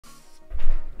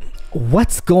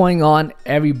What's going on,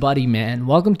 everybody, man?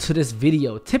 Welcome to this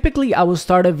video. Typically I will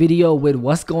start a video with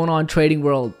what's going on trading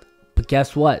world, but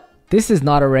guess what? This is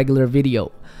not a regular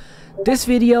video. This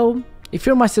video, if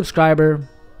you're my subscriber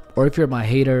or if you're my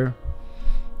hater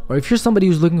or if you're somebody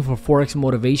who's looking for Forex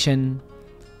motivation,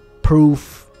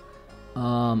 proof,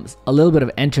 a little bit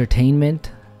of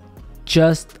entertainment,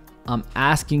 I'm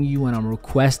asking you and I'm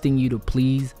requesting you to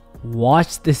please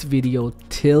watch this video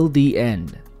till the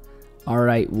end.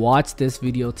 Alright, watch this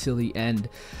video till the end.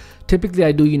 Typically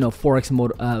I do,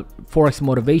 Forex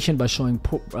motivation by showing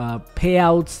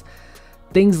payouts,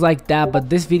 things like that. But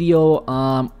this video,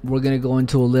 we're gonna go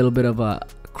into a little bit of a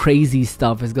crazy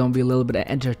stuff. It's gonna be a little bit of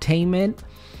entertainment.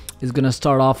 It's gonna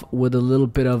start off with a little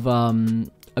bit of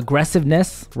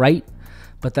aggressiveness, right?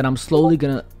 But then I'm slowly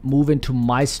gonna move into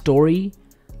my story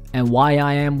and why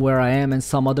I am where I am and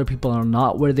some other people are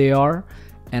not where they are.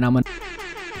 And I'm gonna...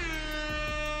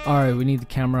 Alright, we need the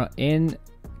camera in.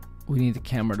 We need the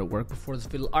camera to work before this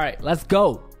video. Alright, let's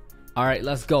go. Alright,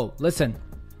 let's go. Listen,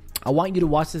 I want you to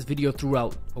watch this video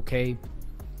throughout, okay?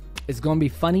 It's gonna be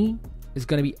funny. It's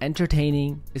gonna be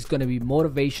entertaining. It's gonna be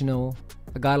motivational.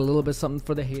 I got a little bit something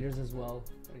for the haters as well.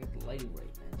 Gotta get the lighting right,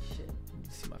 man. Shit, you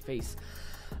can see my face.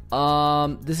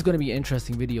 This is gonna be an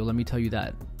interesting video, let me tell you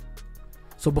that.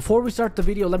 So before we start the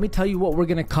video, let me tell you what we're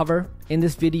gonna cover in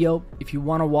this video. If you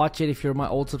want to watch it, if you're my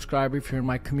old subscriber, if you're in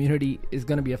my community, it's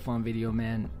gonna be a fun video,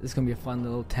 man. It's gonna be a fun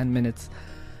little 10 minutes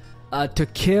to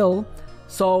kill.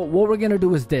 So what we're gonna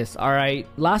do is this. All right,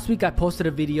 last week I posted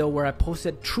a video where I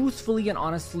posted truthfully and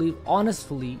honestly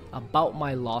about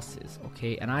my losses,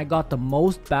 okay? And I got the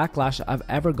most backlash I've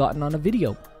ever gotten on a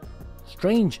video.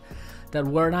 Strange that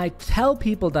when I tell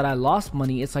people that I lost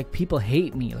money, it's like people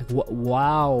hate me. Like,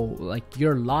 wow, like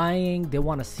you're lying. They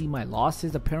want to see my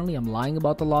losses. Apparently I'm lying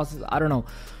about the losses. I don't know.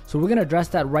 So we're gonna address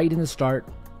that right in the start,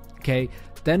 okay?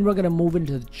 Then we're gonna move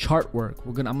into the chart work.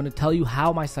 I'm gonna tell you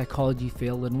how my psychology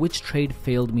failed and which trade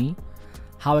failed me,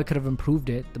 how I could have improved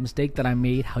it, the mistake that I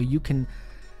made, how you can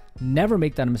never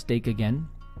make that mistake again.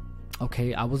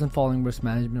 Okay, I wasn't following risk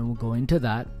management. We'll go into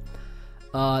that.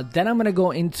 Then I'm gonna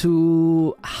go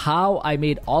into how I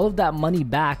made all of that money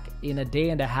back in a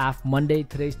day and a half. Monday,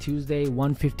 today's Tuesday,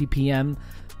 1:50 p.m.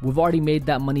 We've already made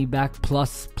that money back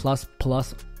plus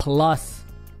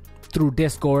through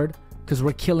Discord because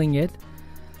we're killing it.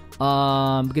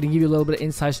 I'm gonna give you a little bit of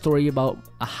inside story about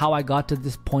how I got to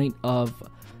this point of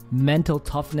mental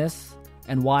toughness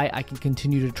and why I can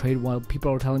continue to trade while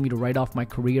people are telling me to write off my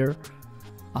career.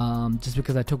 Just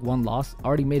because I took one loss, I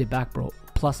already made it back, bro.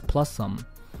 Plus some.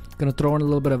 Gonna throw in a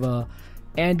little bit of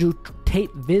Andrew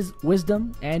Tate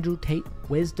wisdom,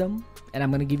 and I'm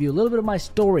gonna give you a little bit of my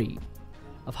story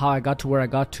of how I got to where I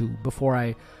got to before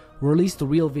I release the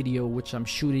real video, which I'm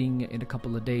shooting in a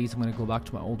couple of days. I'm gonna go back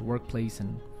to my old workplace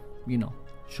and,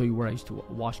 show you where I used to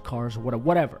wash cars or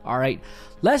whatever. All right,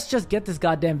 let's just get this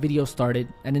goddamn video started,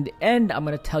 and in the end, I'm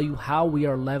gonna tell you how we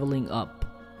are leveling up,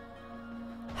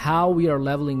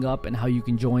 and how you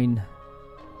can join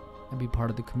and be part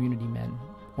of the community, man,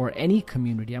 or any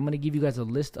community. I'm going to give you guys a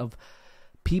list of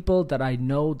people that I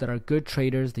know that are good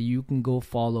traders that you can go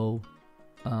follow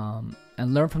and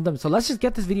learn from them. So let's just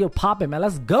get this video popping, man.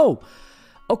 Let's go.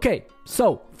 Okay,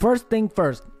 so first thing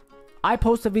first, I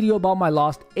post a video about my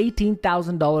loss,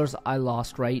 $18,000 I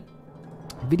lost, right?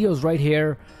 Video's right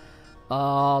here.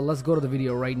 Let's go to the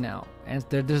video right now. And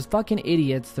there's fucking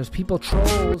idiots. There's people,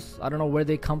 trolls. I don't know where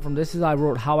they come from. I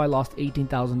wrote how I lost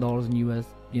 $18,000 in US,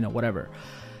 whatever.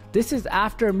 This is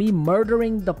after me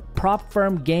murdering the prop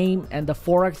firm game and the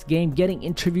Forex game, getting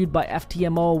interviewed by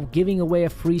FTMO, giving away a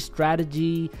free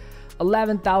strategy,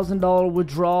 $11,000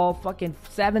 withdrawal, fucking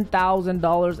 $7,000,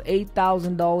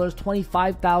 $8,000,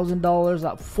 $25,000,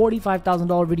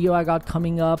 $45,000 video I got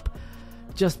coming up,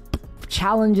 just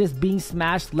challenges being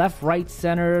smashed left, right,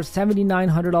 center,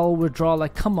 $7,900 withdrawal.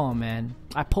 Like, come on, man.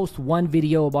 I post one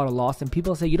video about a loss and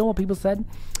people say, you know what people said?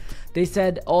 They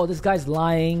said, oh, this guy's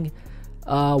lying.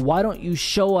 Why don't you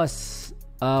show us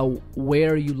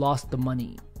where you lost the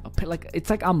money? Like, it's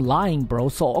like I'm lying, bro.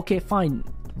 So okay, fine.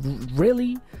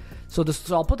 Really? So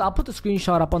I'll put the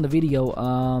screenshot up on the video.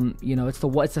 It's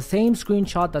the same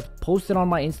screenshot that's posted on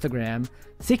my Instagram.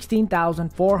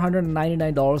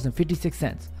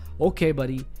 $16,499.56. Okay,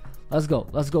 buddy, let's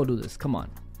go do this. Come on.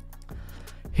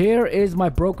 Here is my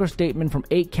broker statement from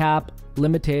 8cap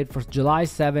Limited for July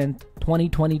 7th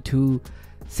 2022.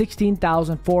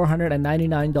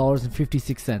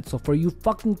 $16,499.56. So for you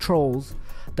fucking trolls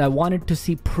that wanted to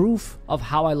see proof of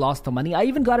how I lost the money, I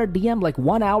even got a DM like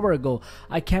 1 hour ago.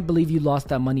 I can't believe you lost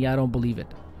that money. I don't believe it.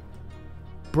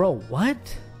 Bro, what?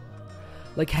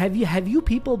 Like, have you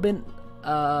people been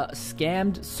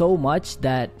scammed so much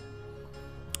that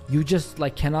you just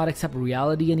like cannot accept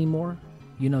reality anymore?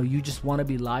 You know, you just want to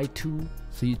be lied to,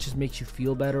 so it just makes you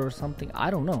feel better or something.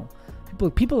 I don't know.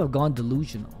 People have gone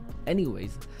delusional.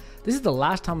 Anyways, this is the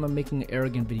last time I'm making an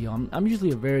arrogant video. I'm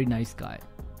usually a very nice guy.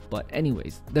 But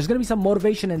anyways, there's going to be some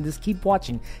motivation in this. Keep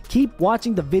watching. Keep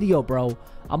watching the video, bro.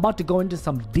 I'm about to go into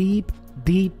some deep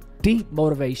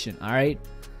motivation, all right?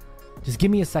 Just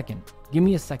give me a second. Give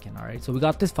me a second, all right? So we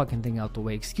got this fucking thing out the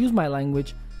way. Excuse my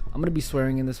language. I'm going to be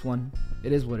swearing in this one.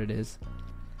 It is what it is.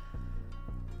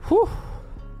 Whew.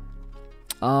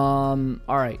 All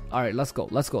right. Let's go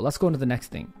into the next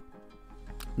thing.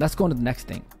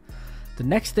 The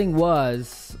next thing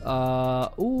was,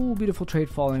 beautiful trade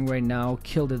following right now.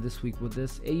 Killed it this week with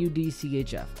this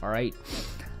AUD-CHF. All right.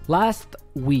 Last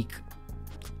week,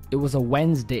 it was a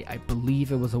Wednesday. I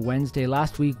believe it was a Wednesday.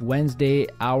 Last week, Wednesday,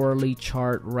 hourly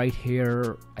chart right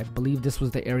here. I believe this was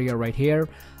the area right here.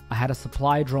 I had a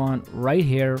supply drawn right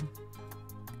here.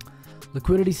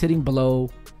 Liquidity sitting below.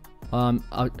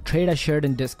 A trade I shared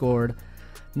in Discord.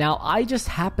 Now, I just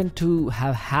happen to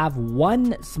have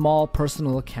one small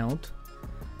personal account.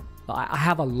 I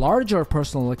have a larger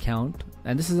personal account,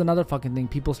 and this is another fucking thing.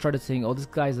 People started saying, "Oh, this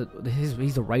guy's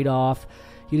he's a write-off.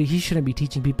 He shouldn't be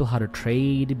teaching people how to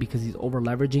trade because he's over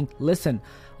leveraging." Listen,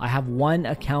 I have one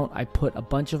account. I put a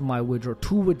bunch of my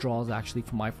two withdrawals actually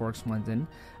from my Forex funds in,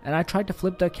 and I tried to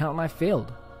flip the account and I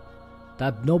failed.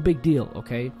 That no big deal,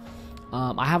 okay?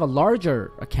 I have a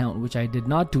larger account which I did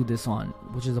not do this on,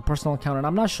 which is a personal account, and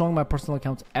I'm not showing my personal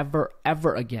accounts ever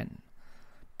again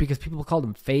because people call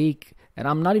them fake. And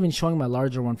I'm not even showing my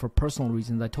larger one for personal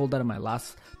reasons. I told that in my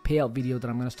last payout video that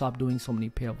I'm going to stop doing so many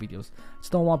payout videos.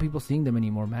 Just don't want people seeing them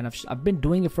anymore, man. I've been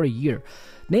doing it for a year.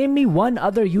 Name me one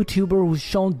other YouTuber who's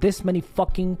shown this many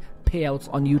fucking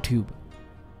payouts on YouTube.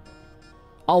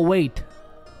 I'll wait.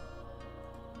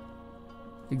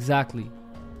 Exactly.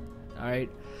 Alright.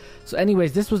 So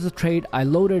anyways, this was the trade. I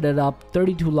loaded it up.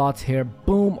 32 lots here.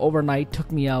 Boom. Overnight.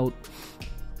 Took me out.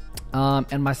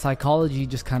 And my psychology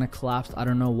just kind of collapsed. I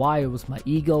don't know why. It was my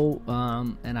ego.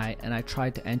 And I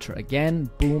tried to enter again.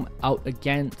 Boom, out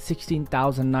again.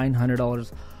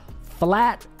 $16,900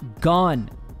 flat gone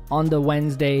on the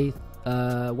Wednesday.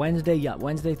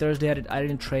 Wednesday, Thursday. I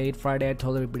didn't trade. Friday, I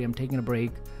told everybody I'm taking a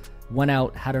break. Went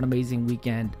out, had an amazing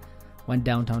weekend. Went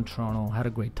downtown Toronto, had a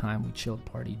great time. We chilled,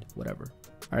 partied, whatever.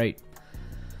 All right.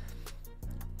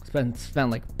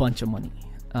 Spent like a bunch of money.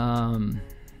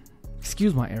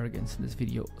 Excuse my arrogance in this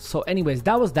video. So anyways,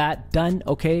 that was that. Done.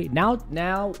 Okay.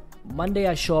 Now Monday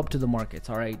I show up to the markets.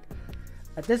 All right.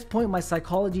 At this point, my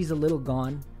psychology is a little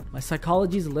gone.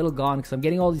 Because I'm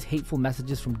getting all these hateful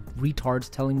messages from retards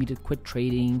telling me to quit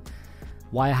trading.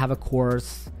 Why I have a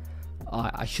course.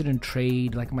 I shouldn't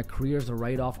trade. Like my career is a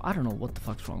write-off. I don't know what the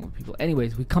fuck's wrong with people.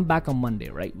 Anyways, we come back on Monday,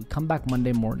 right? We come back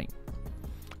Monday morning.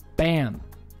 Bam.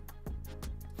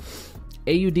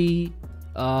 AUD.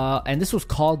 And this was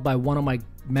called by one of my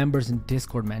members in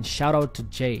Discord, man. Shout out to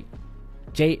Jay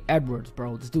Edwards,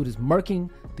 bro. This dude is murking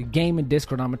the game in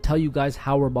Discord. I'm gonna tell you guys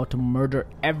how we're about to murder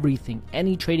everything.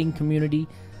 Any trading community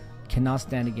cannot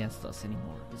stand against us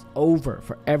anymore. It's over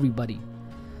for everybody.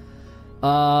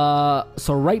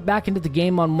 So right back into the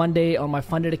game on Monday on my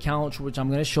funded account, which I'm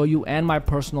gonna show you, and my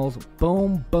personals.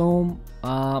 Boom.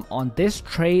 On this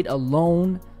trade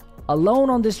alone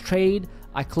on this trade,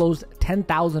 I closed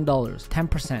 $10,000,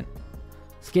 10%.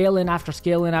 Scale in after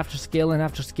scale in after scale in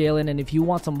after scale in. And if you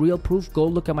want some real proof, go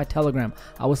look at my Telegram.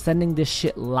 I was sending this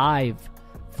shit live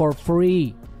for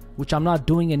free, which I'm not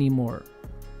doing anymore.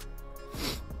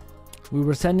 We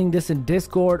were sending this in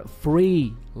Discord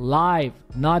free, live,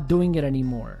 not doing it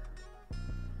anymore.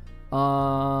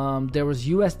 There was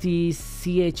USD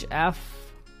CHF.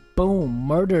 Boom,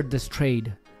 murdered this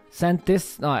trade. Sent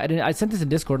this. No, I sent this in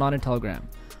Discord, not in Telegram.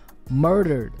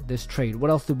 Murdered this trade. What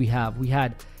else did we have? We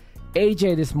had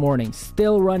AJ this morning,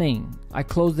 still running. I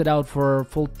closed it out for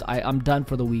full. I'm done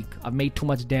for the week. I've made too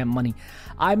much damn money.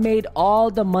 I made all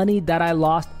the money that I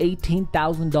lost.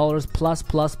 $18,000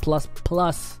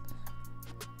 plus.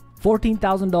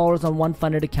 $14,000 on one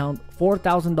funded account,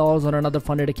 $4,000 on another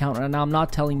funded account, and I'm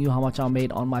not telling you how much I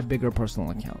made on my bigger personal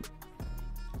account.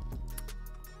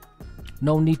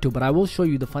 No need to, but I will show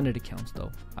you the funded accounts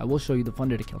though. I will show you the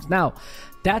funded accounts. Now,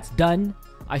 that's done.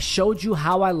 I showed you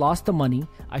how I lost the money.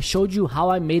 I showed you how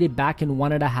I made it back in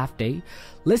 1.5 days.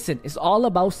 Listen, it's all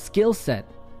about skill set.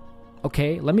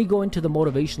 Okay, let me go into the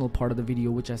motivational part of the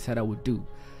video, which I said I would do.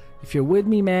 If you're with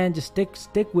me, man, just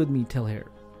stick with me till here.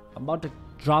 I'm about to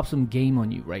drop some game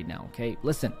on you right now, okay?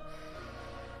 Listen,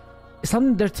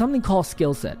 there's something called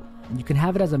skill set. You can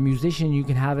have it as a musician. You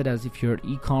can have it as if you're an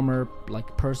e-commerce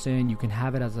like person. You can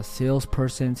have it as a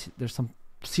salesperson. There's some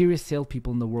serious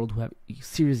salespeople in the world who have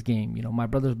serious game. You know, my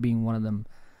brother's being one of them.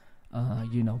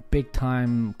 You know, big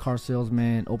time car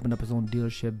salesman, opened up his own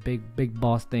dealership, big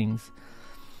boss things.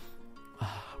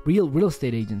 Real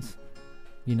estate agents,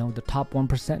 you know, the top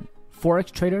 1%.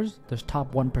 Forex traders, there's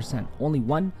top 1%. Only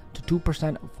 1 to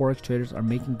 2% of Forex traders are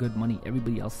making good money.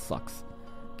 Everybody else sucks.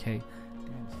 Okay.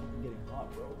 Damn, it's fucking getting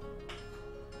hot, bro.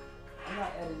 I'm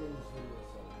not editing this video,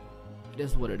 so it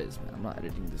is what it is, man. I'm not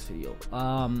editing this video.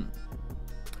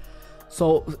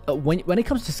 When it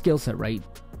comes to skill set, right?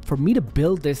 For me to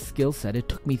build this skill set, it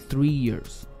took me 3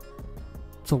 years.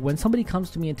 So when somebody comes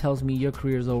to me and tells me your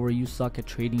career's over, you suck at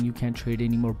trading, you can't trade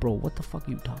anymore, bro, what the fuck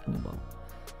are you talking about?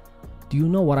 Do you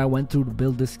know what I went through to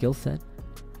build this skill set?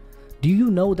 Do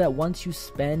you know that once you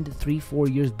spend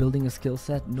 3-4 years building a skill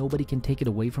set, nobody can take it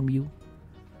away from you?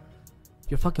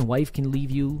 Your fucking wife can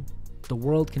leave you. The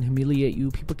world can humiliate you.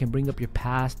 People can bring up your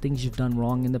past, things you've done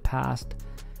wrong in the past.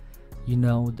 You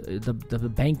know,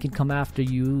 the bank can come after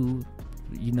you.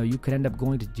 You know, you could end up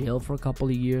going to jail for a couple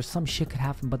of years. Some shit could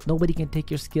happen, but nobody can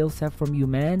take your skill set from you,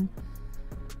 man.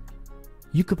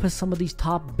 You could put some of these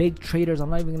top big traders, I'm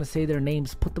not even going to say their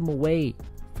names, put them away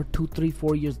for 2, 3,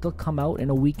 4 years. They'll come out in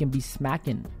a week and be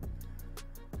smacking.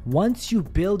 Once you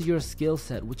build your skill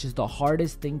set, which is the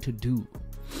hardest thing to do,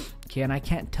 okay, and I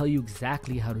can't tell you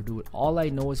exactly how to do it. All I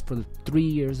know is for the 3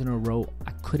 years in a row,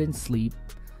 I couldn't sleep,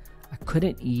 I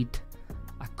couldn't eat,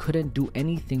 I couldn't do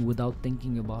anything without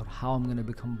thinking about how I'm going to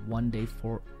become one day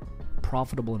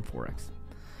profitable in Forex.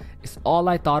 It's all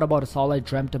I thought about. It's all I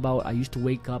dreamt about. I used to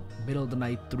wake up middle of the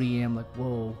night, 3 a.m. like,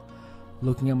 whoa,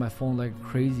 looking at my phone like a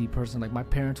crazy person. Like my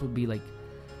parents would be like,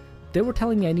 they were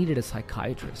telling me I needed a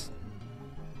psychiatrist.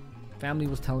 Family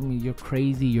was telling me, you're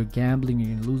crazy, you're gambling, you're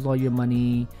going to lose all your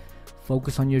money.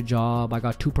 Focus on your job. I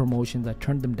got 2 promotions. I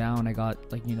turned them down. I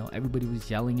got like, you know, everybody was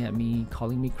yelling at me,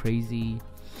 calling me crazy.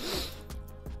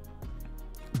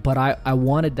 But I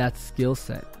wanted that skill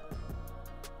set.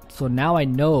 So now I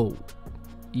know.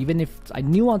 Even if I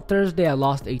knew on Thursday I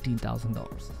lost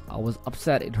 $18,000. I was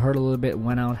upset. It hurt a little bit.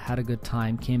 Went out, had a good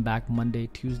time. Came back Monday,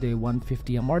 Tuesday,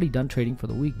 150. I'm already done trading for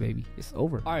the week, baby. It's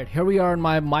over. All right, here we are in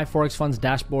my Forex Funds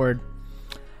dashboard.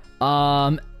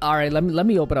 All right, let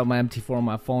me open up my MT4 on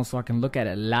my phone so I can look at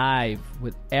it live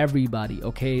with everybody.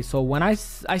 Okay, so when I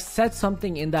said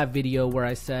something in that video where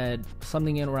I said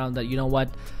something in around that, you know what?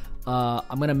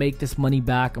 I'm gonna make this money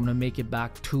back. I'm gonna make it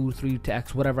back 2, 3 to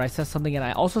X, whatever. I said something, and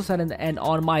I also said in the end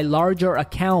on my larger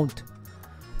account.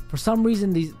 For some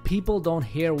reason, these people don't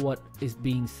hear what is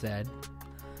being said.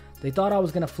 They thought I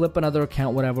was gonna flip another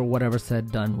account, whatever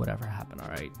said, done, whatever happened. All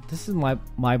right, this is my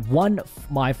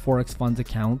Forex Funds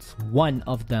accounts, one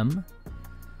of them.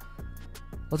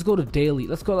 Let's go to daily.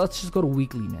 Let's just go to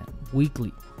weekly, man.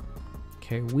 Weekly.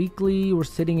 Okay, weekly. We're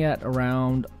sitting at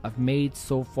around. I've made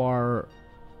so far.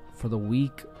 For the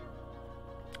week,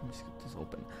 let me just get this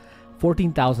open.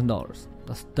 $14,000.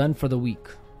 That's done for the week.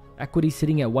 Equity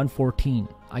sitting at 114.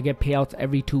 I get payouts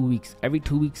every 2 weeks. Every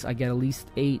 2 weeks, I get at least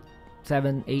 8,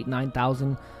 7, 8,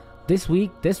 9,000. This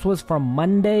week, this was from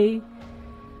Monday,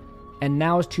 and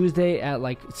now it's Tuesday at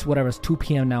like it's 2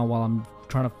 p.m. now while I'm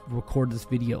trying to record this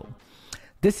video.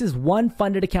 This is one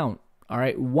funded account. All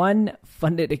right, one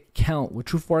funded account with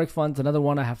True Forex Funds. Another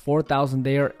one, I have 4,000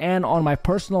 there. And on my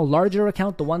personal larger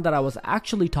account, the one that I was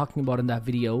actually talking about in that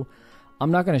video,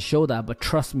 I'm not going to show that, but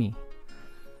trust me,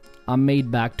 I made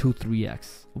back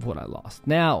 2-3x of what I lost.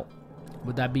 Now,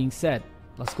 with that being said,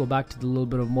 let's go back to the little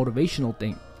bit of motivational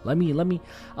thing. I'm going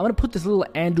to put this little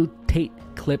Andrew Tate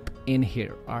clip in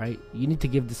here. All right, you need to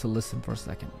give this a listen for a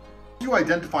second. If you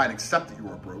identify and accept that you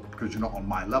are broke because you're not on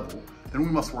my level, then we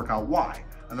must work out why.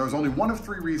 And there's only one of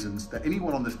 3 reasons that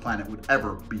anyone on this planet would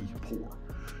ever be poor.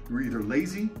 You're either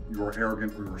lazy, you are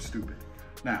arrogant, or you are stupid.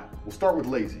 Now, we'll start with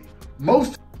lazy.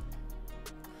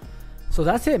 So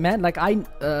that's it, man. Like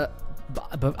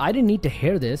but I didn't need to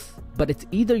hear this, but it's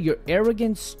either you're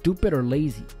arrogant, stupid, or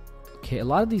lazy. Okay, a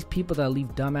lot of these people that leave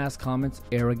dumbass comments,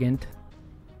 arrogant.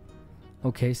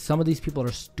 Okay, some of these people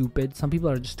are stupid. Some people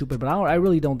are just stupid, but I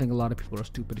really don't think a lot of people are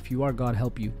stupid. If you are, God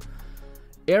help you.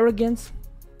 Arrogance.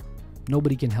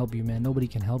 Nobody can help you, man. Nobody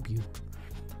can help you.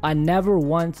 I never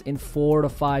once in 4 to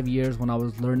 5 years when I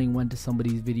was learning went to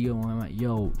somebody's video and I'm like,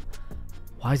 yo,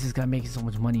 why is this guy making so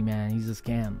much money, man? He's a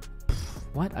scam.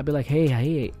 What? I'd be like,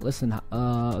 hey, listen,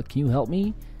 can you help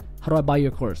me? How do I buy your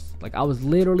course? Like, I was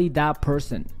literally that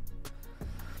person.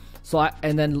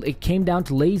 And then it came down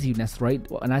to laziness, right?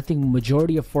 And I think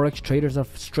majority of Forex traders are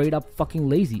straight up fucking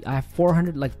lazy. I have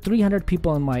 300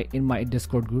 people in my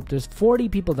Discord group. There's 40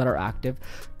 people that are active,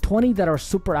 20 that are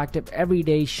super active every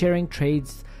day, sharing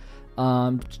trades,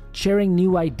 sharing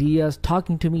new ideas,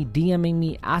 talking to me, DMing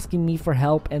me, asking me for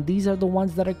help. And these are the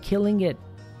ones that are killing it.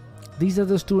 These are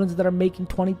the students that are making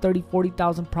 20, 30,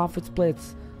 40,000 profit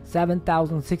splits,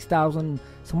 7,000, 6,000.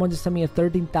 Someone just sent me a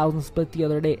 13,000 split the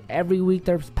other day. Every week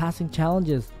they're passing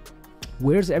challenges.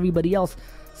 Where's everybody else?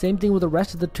 Same thing with the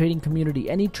rest of the trading community,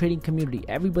 any trading community.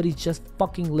 Everybody's just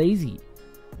fucking lazy.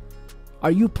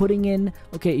 Are you putting in,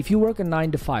 okay, if you work a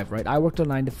 9 to 5, right? I worked a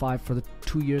 9 to 5 for the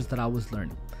 2 years that I was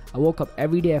learning. I woke up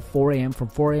every day at 4 a.m. From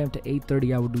 4 a.m. to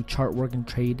 8:30, I would do chart work and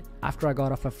trade. After I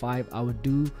got off at 5, I would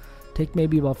take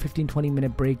maybe about 15-20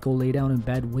 minute break, go lay down in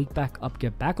bed, wake back up,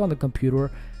 get back on the computer,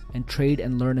 and trade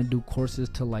and learn and do courses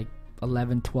till like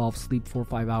 11, 12, sleep 4 or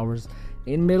 5 hours.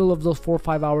 In middle of those 4 or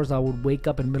 5 hours, I would wake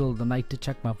up in the middle of the night to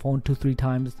check my phone 2-3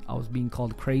 times. I was being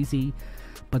called crazy,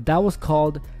 but that was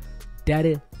called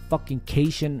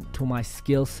dedication to my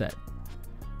skill set.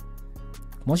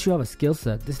 Once you have a skill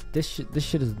set, this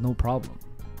shit is no problem.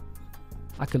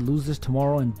 I could lose this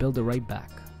tomorrow and build it right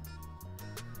back.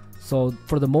 So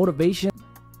for the motivation,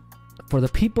 for the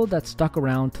people that stuck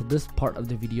around to this part of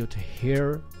the video to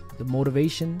hear the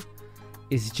motivation,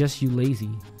 is just you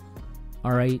lazy.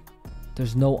 All right,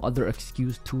 there's no other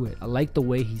excuse to it. I like the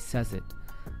way he says it.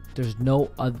 There's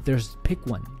no other. There's pick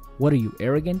one. What are you,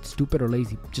 arrogant, stupid, or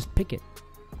lazy? Just pick it.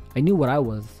 I knew what I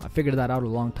was. I figured that out a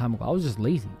long time ago. I was just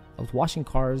lazy. I was washing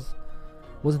cars,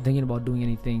 wasn't thinking about doing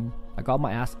anything. I got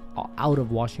my ass out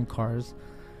of washing cars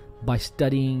by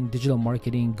studying digital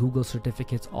marketing, Google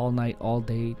certificates all night, all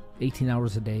day, 18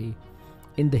 hours a day,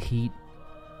 in the heat,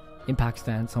 in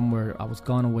Pakistan somewhere. I was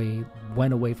gone away,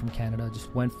 went away from Canada,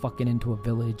 just went fucking into a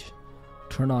village,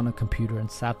 turned on a computer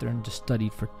and sat there and just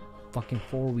studied for fucking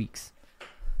 4 weeks.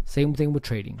 Same thing with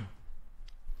trading.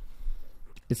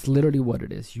 It's literally what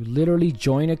it is. You literally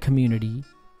join a community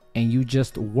and you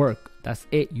just work. That's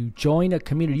it. You join a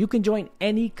community. You can join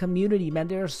any community, man.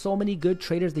 There are so many good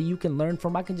traders that you can learn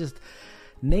from. I can just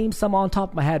name some on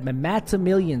top of my head, man.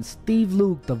 Maximilian, Steve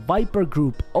Luke, the Viper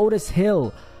Group, Otis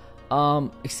Hill.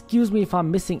 Excuse me if I'm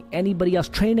missing anybody else.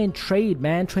 Train and Trade,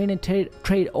 man. Train and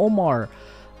Trade, Omar.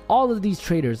 All of these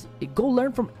traders. Go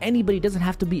learn from anybody. It doesn't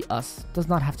have to be us. It does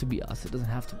not have to be us. It doesn't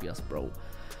have to be us, bro.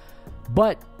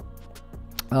 But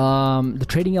the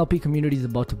trading LP community is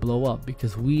about to blow up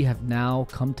because we have now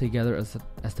come together as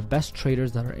the best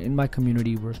traders that are in my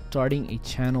community. We're starting a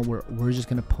channel where we're just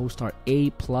going to post our A+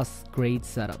 grade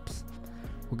setups.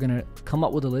 We're going to come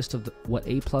up with a list of what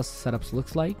A+ setups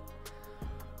looks like.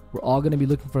 We're all going to be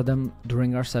looking for them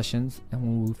during our sessions, and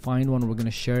when we find one, we're going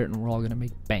to share it and we're all going to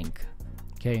make bank.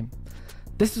 Okay,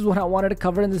 this is what I wanted to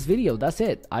cover in this video. That's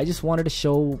it. I just wanted to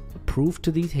show proof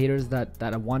to these haters that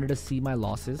I wanted to see my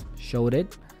losses. Showed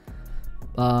it.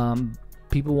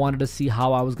 People wanted to see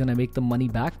how I was gonna make the money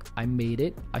back. I made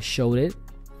it. I showed it.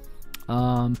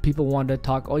 People wanted to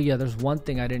talk. Oh yeah, there's one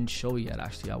thing I didn't show yet.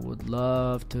 Actually, I would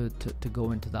love to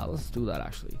go into that. Let's do that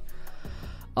actually.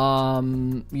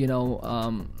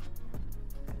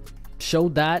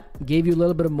 Showed that, gave you a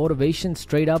little bit of motivation,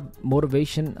 straight up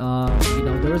motivation.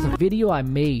 There was a video I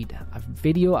made.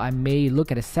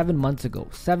 Look at it, 7 months ago.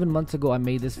 7 months ago, I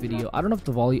made this video. I don't know if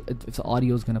the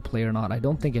audio is gonna play or not. I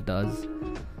don't think it does.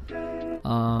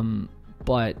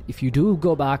 But if you do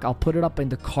go back, I'll put it up in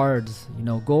the cards.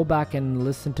 Go back and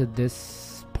listen to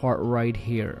this part right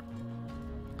here.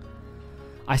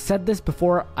 I said this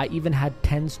before I even had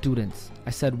 10 students.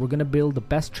 I said we're gonna build the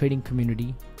best trading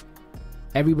community.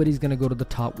 Everybody's gonna go to the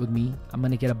top with me. I'm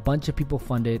gonna get a bunch of people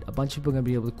funded. A bunch of people are gonna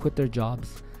be able to quit their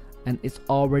jobs, and it's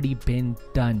already been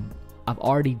done. I've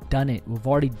already done it. We've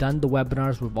already done the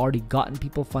webinars. We've already gotten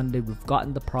people funded. We've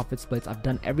gotten the profit splits. I've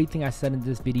done everything I said in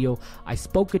this video. I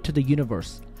spoke it to the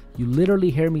universe. You literally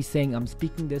hear me saying I'm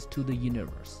speaking this to the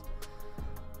universe.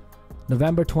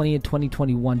 November 20th,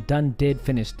 2021, done, did,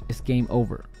 finished. It's game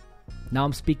over. Now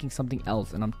I'm speaking something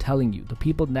else, and I'm telling you, the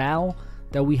people now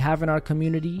that we have in our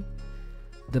community,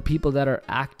 the people that are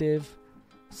active,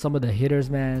 some of the hitters,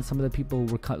 man, some of the people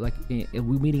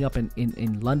we're meeting up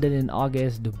in London in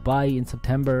August, Dubai in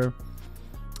September.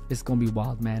 It's gonna be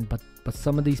wild, man. But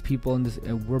some of these people in this,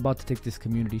 we're about to take this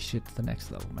community shit to the next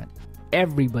level, man.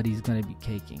 Everybody's gonna be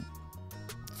caking.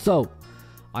 So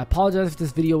I apologize if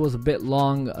this video was a bit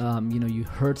long. You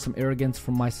heard some arrogance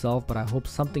from myself, but I hope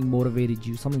something motivated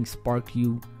you, something sparked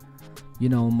you.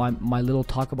 My little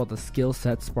talk about the skill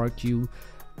set sparked you.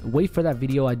 Wait for that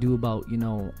video I do about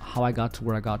how I got to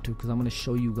where I got to, because I'm going to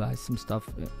show you guys some stuff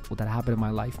that happened in my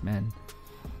life, man.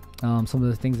 some of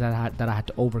the things that I had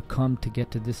to overcome to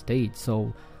get to this stage.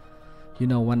 So, you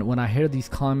know, when I hear these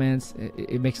comments,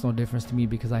 it makes no difference to me,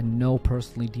 because I know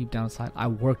personally deep down inside I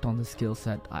worked on the skill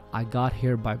set. I got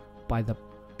here by the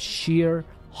sheer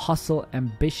hustle,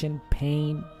 ambition,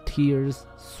 pain, tears,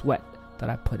 sweat that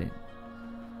I put in.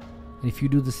 And if you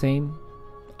do the same,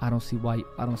 I don't see why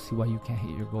you can't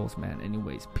hit your goals, man.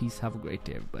 Anyways, peace. Have a great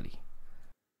day, everybody.